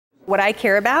What I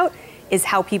care about is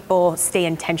how people stay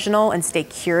intentional and stay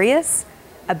curious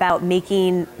about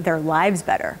making their lives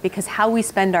better, because how we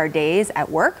spend our days at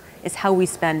work is how we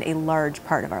spend a large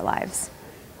part of our lives.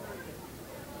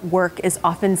 Work is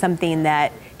often something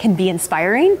that can be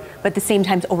inspiring, but at the same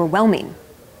time overwhelming.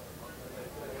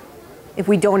 If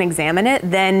we don't examine it,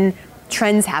 then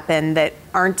trends happen that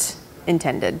aren't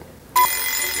intended.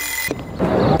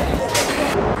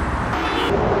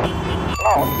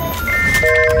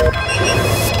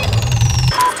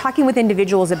 Talking with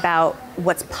individuals about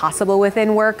what's possible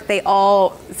within work, they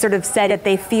all sort of said that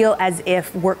they feel as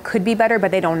if work could be better, but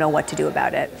they don't know what to do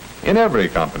about it. In every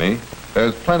company,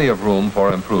 there's plenty of room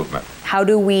for improvement. How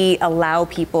do we allow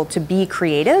people to be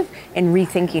creative in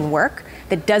rethinking work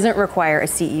that doesn't require a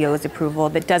CEO's approval,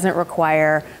 that doesn't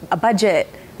require a budget,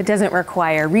 that doesn't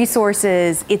require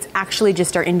resources? It's actually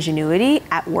just our ingenuity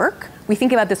at work. We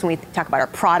think about this when we talk about our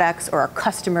products or our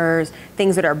customers,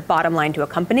 things that are bottom line to a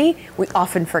company. We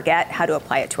often forget how to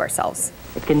apply it to ourselves.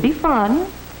 It can be fun,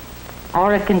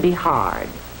 or it can be hard.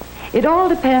 It all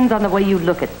depends on the way you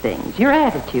look at things, your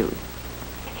attitude.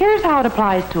 Here's how it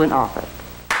applies to an office.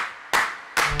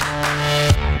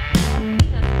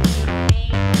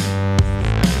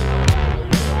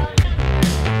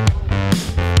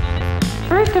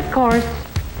 First, of course,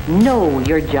 know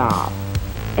your job.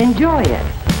 Enjoy it.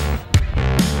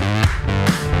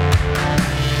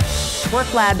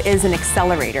 WorkLab is an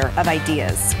accelerator of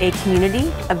ideas, a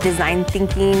community of design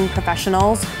thinking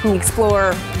professionals who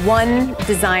explore one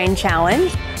design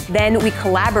challenge. Then we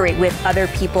collaborate with other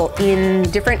people in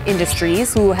different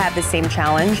industries who have the same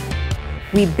challenge.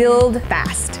 We build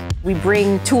fast. We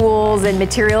bring tools and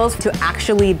materials to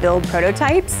actually build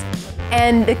prototypes.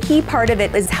 And the key part of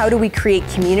it is how do we create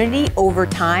community over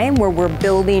time where we're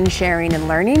building, sharing, and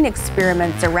learning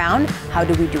experiments around how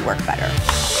do we do work better.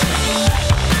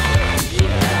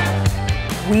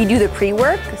 We do the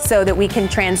pre-work so that we can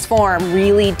transform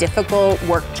really difficult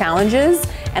work challenges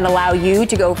and allow you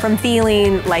to go from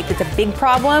feeling like it's a big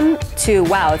problem to,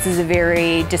 wow, this is a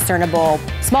very discernible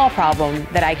small problem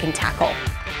that I can tackle.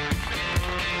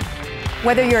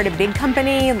 Whether you're at a big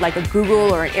company like a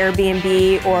Google or an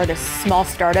Airbnb or a small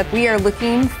startup, we are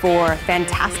looking for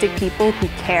fantastic people who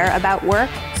care about work.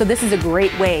 So this is a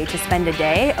great way to spend a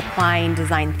day applying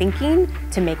design thinking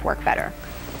to make work better.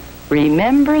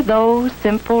 Remember those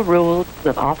simple rules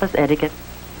of office etiquette,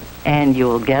 and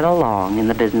you'll get along in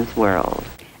the business world.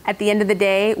 At the end of the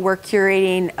day, we're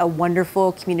curating a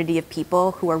wonderful community of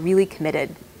people who are really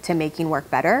committed to making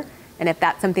work better. And if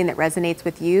that's something that resonates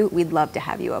with you, we'd love to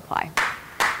have you apply.